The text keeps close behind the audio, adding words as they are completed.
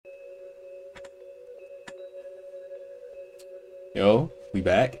Yo, we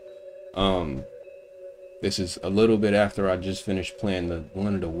back. Um, this is a little bit after I just finished playing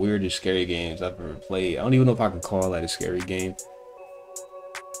one of the weirdest scary games I've ever played. I don't even know if I can call that a scary game.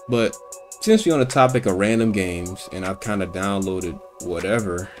 But since we're on the topic of random games and I've kind of downloaded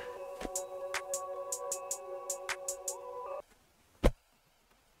whatever,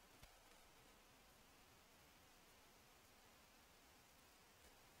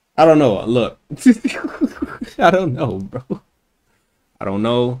 I don't know. Look, I don't know, bro. I don't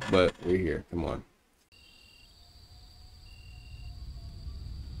know, but we're here. Come on.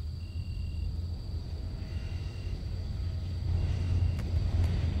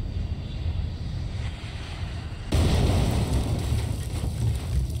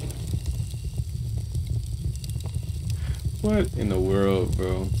 What in the world,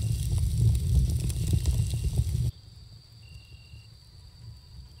 bro?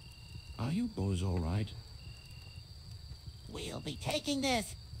 Are you boys all right? We'll be taking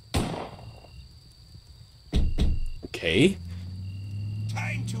this. Okay.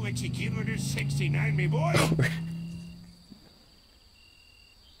 Time to execute Order 69, me boy.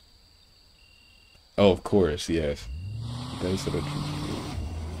 Oh, of course, yes. That's what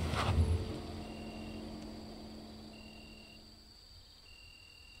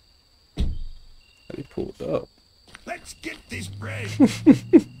they pulled up. Let's get this bread.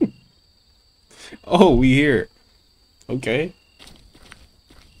 Oh, we here. Okay.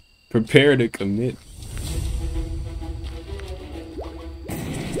 Prepare to commit.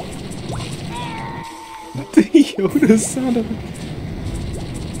 Yo, the sound of it.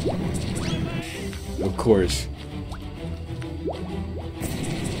 Of course.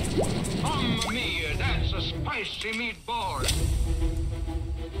 Mamma mia, that's a spicy meatball.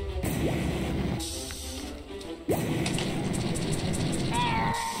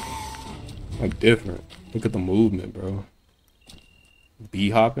 Like different. Look at the movement, bro. Bee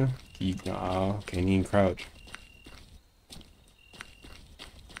hopping? Can't even crouch.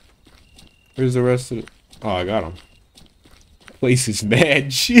 Where's the rest of it? Oh, I got him. Place is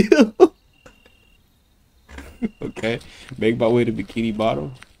mad chill. Okay. Make my way to Bikini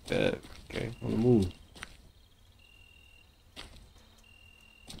Bottom. Okay, on the move.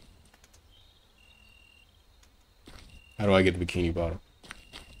 How do I get to Bikini Bottom?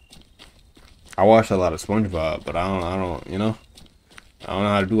 I watched a lot of SpongeBob, but I don't, you know? I don't know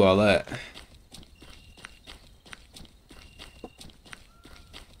how to do all that.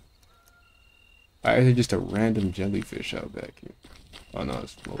 Why is it just a random jellyfish out back here? Oh no,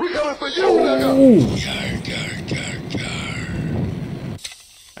 it's smoke. We coming for you, nigga.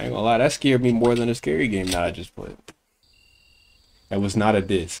 I ain't gonna lie, that scared me more than a scary game that I just played. That was not a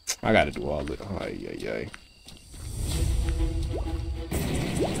diss. I gotta do all the ay.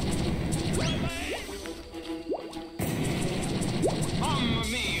 Mamma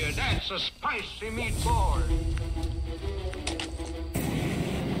mia, that's a spicy meatball.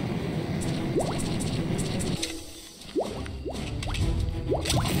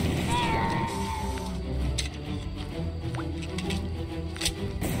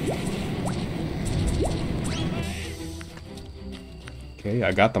 Okay,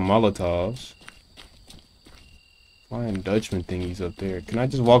 I got the Molotovs. Flying Dutchman thingies up there. Can I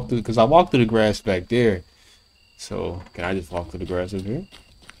just walk through? Because I walked through the grass back there. So, can I just walk through the grass up here?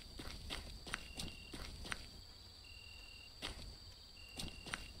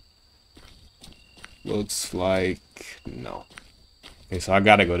 Looks like no. Okay, so I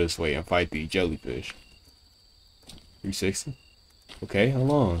gotta go this way and fight the jellyfish. 360. Okay, hold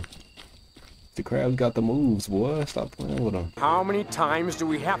on. The crabs got the moves, boy. Stop playing with them. How many times do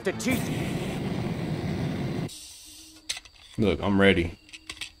we have to teach? Look, I'm ready.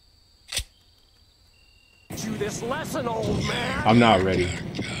 You this lesson, old man. I'm not ready.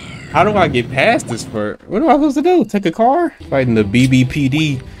 How do I get past this part? What am I supposed to do? Take a car? Fighting the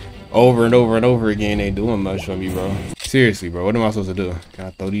BBPD over and over and over again. Ain't doing much for me, bro. Seriously, bro. What am I supposed to do? Can I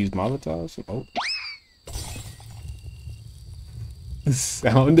throw these Molotovs? Oh. The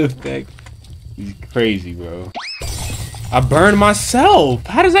sound effect is crazy, bro. I burned myself.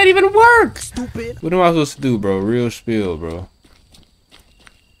 How does that even work? Stupid. What am I supposed to do, bro? Real spiel, bro.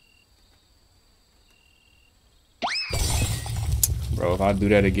 Bro, if I do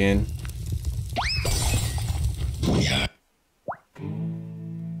that again.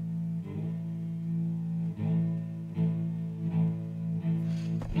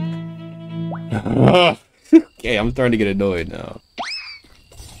 Okay, I'm starting to get annoyed now.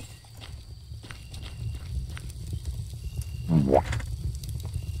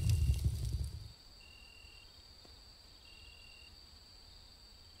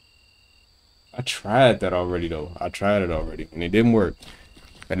 I tried that already though. I tried it already and it didn't work.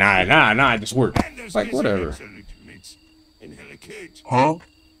 But nah, it just worked. And there's Like whatever. in Helicate. Huh?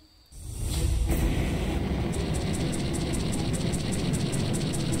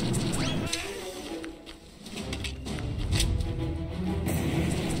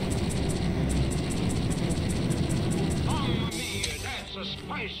 Mamma mia, that's a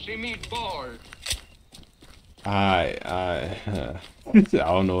spicy meatball. I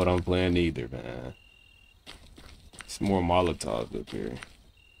don't know what I'm playing either, man. It's more Molotovs up here.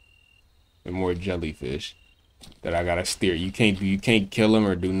 And more jellyfish that I gotta steer. You can't kill them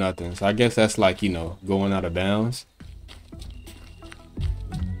or do nothing. So I guess that's like, you know, going out of bounds.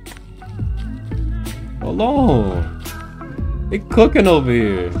 Hold on. They cooking over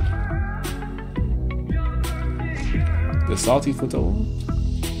here. The salty football.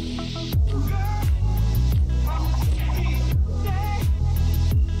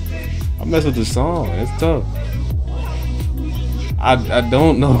 I mess with the song. It's tough. I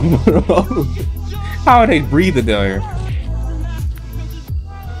don't know. How are they breathing down here?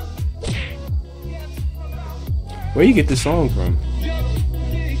 Where you get this song from?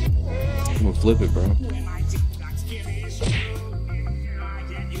 I'm gonna flip it, bro.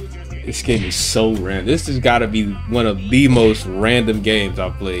 This game is so random. This has got to be one of the most random games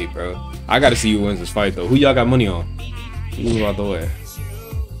I've played, bro. I gotta see who wins this fight though. Who y'all got money on? Move out the way.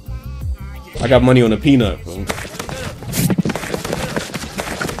 I got money on a peanut, bro.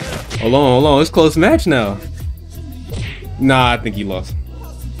 Hold on. It's a close match now. Nah, I think he lost.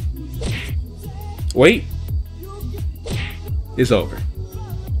 Wait. It's over.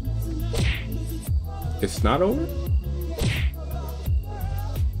 It's not over?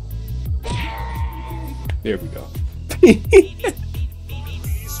 There we go.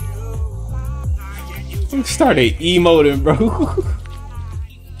 Started emoting, bro.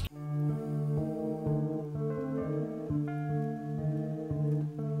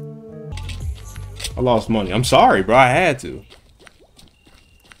 I lost money. I'm sorry, bro. I had to.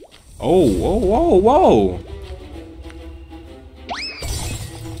 Oh, whoa.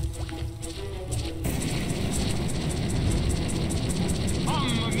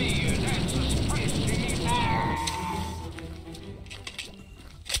 Mamma mia, that's a spicy meatball.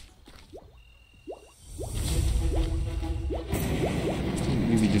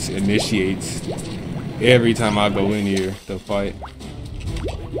 He just initiates every time I go in here to fight.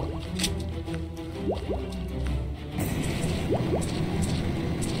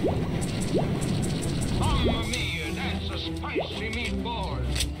 Mamma mia, that's a spicy meatball.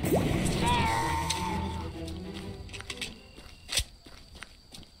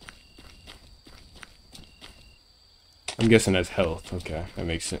 I'm guessing that's health. Okay, that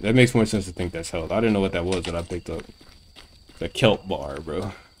makes sense. That makes more sense to think that's health. I didn't know what that was that I picked up. The kelp bar,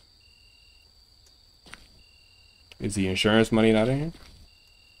 bro. Is the insurance money not in here?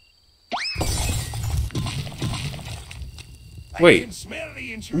 Wait.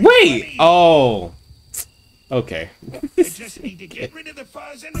 Wait. Oh. Okay. I just need to get rid of the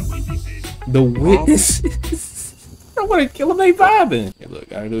fuzz and the witnesses. The witnesses. I want to kill them. They vibing. Hey, look,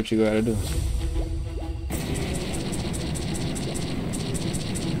 gotta do what you gotta do.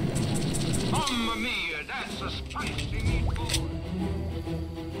 Mamma mia, that's a spicy meatball.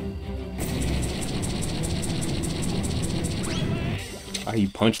 Why he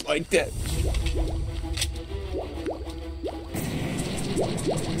punched like that?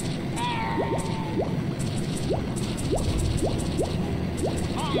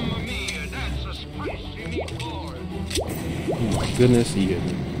 Mamma mia, that's a spicy meatball. Oh my goodness, he hit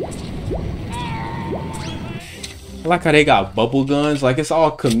me. I like how they got bubble guns. Like, it's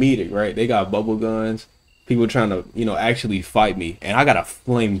all comedic, right? They got bubble guns. People trying to, you know, actually fight me. And I got a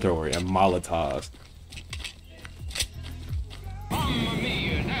flamethrower and Molotovs. Mamma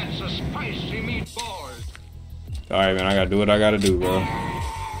mia, that's a spicy meatball. Alright, man, I gotta do what I gotta do, bro.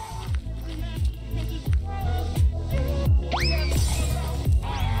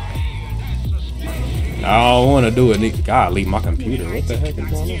 I don't want to do it. God, leave my computer. What the heck is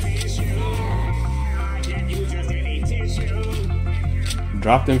going on?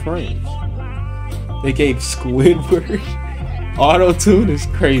 Dropped in frames. They gave Squidward auto-tune is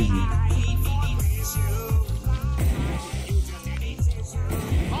crazy.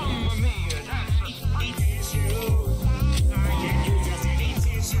 Mamma mia, that's a spicy.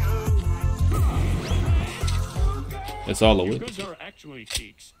 It's all a Your witness. goods are actually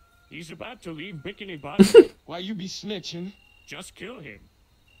cheeks. He's about to leave Bikini Bottom. Why you be snitching? Just kill him.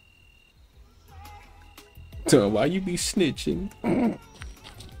 So why you be snitching?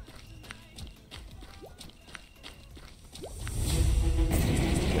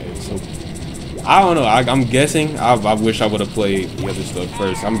 Okay, so I don't know. I'm guessing. I wish I would have played the other stuff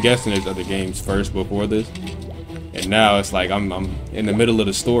first. I'm guessing there's other games first before this, and now it's like I'm in the middle of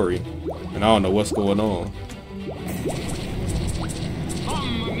the story, and I don't know what's going on.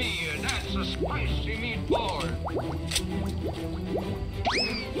 Mamma mia, that's a spicy meatball.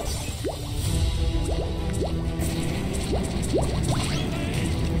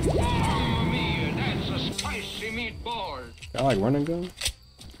 Mamma mia, that's a spicy meatball. I like running gun.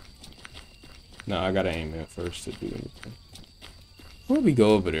 No, I gotta aim it first to do anything. Where do we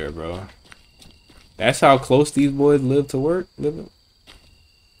go over there, bro? That's how close these boys live to work? Living?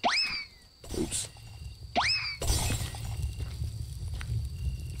 Oops.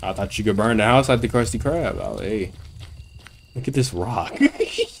 I thought you could burn the house like the Krusty Krab. Oh, hey. Look at this rock.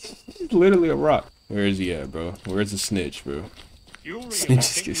 It's literally a rock. Where is he at, bro? Where's the snitch, bro? You really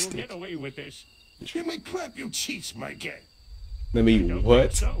Snitches think get you'll stick. get away with this? You may clap your cheeks, my gang. Let me, Don't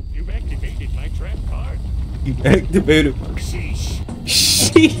what? think so you've activated my trap card. You activated. Sheesh.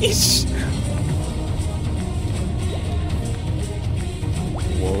 Sheesh.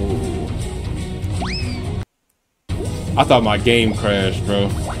 Whoa. I thought my game crashed, bro.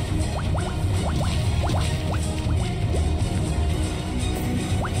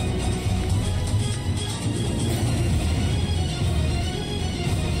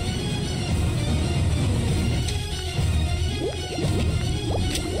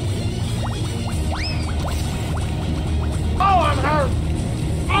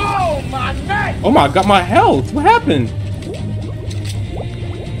 Oh my god, my health! What happened?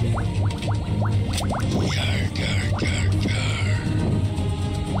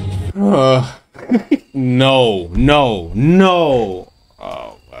 No, no, no.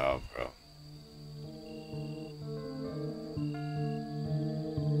 Oh, wow, bro.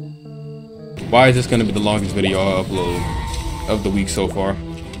 Why is this gonna be the longest video I'll upload of the week so far?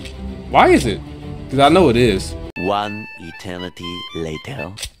 Why is it? Because I know it is. One eternity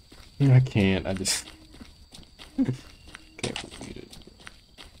later. I can't. I just can't repeat it.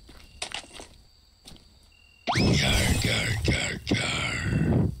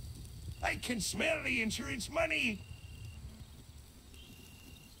 I can smell the insurance money.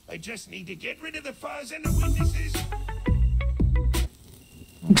 I just need to get rid of the fuzz and the witnesses.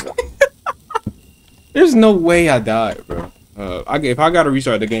 There's no way I died, bro. If I gotta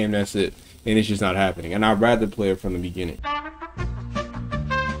restart the game, that's it. And it's just not happening. And I'd rather play it from the beginning.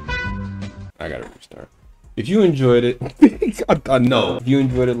 I gotta restart. If you enjoyed it, I know. If you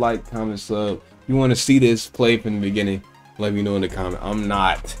enjoyed it, like, comment, sub. If you want to see this play from the beginning, let me know in the comment. I'm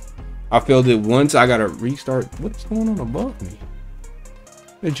not. I failed it once. I gotta restart. What's going on above me?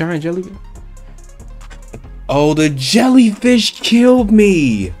 The giant jellyfish. Oh, the jellyfish killed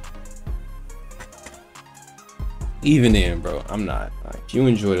me. Even then, bro, I'm not. Like, if you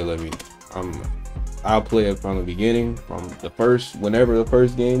enjoyed it, let me know. I'll play it from the beginning, from the first, whenever the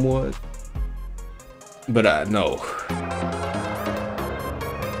first game was. But no.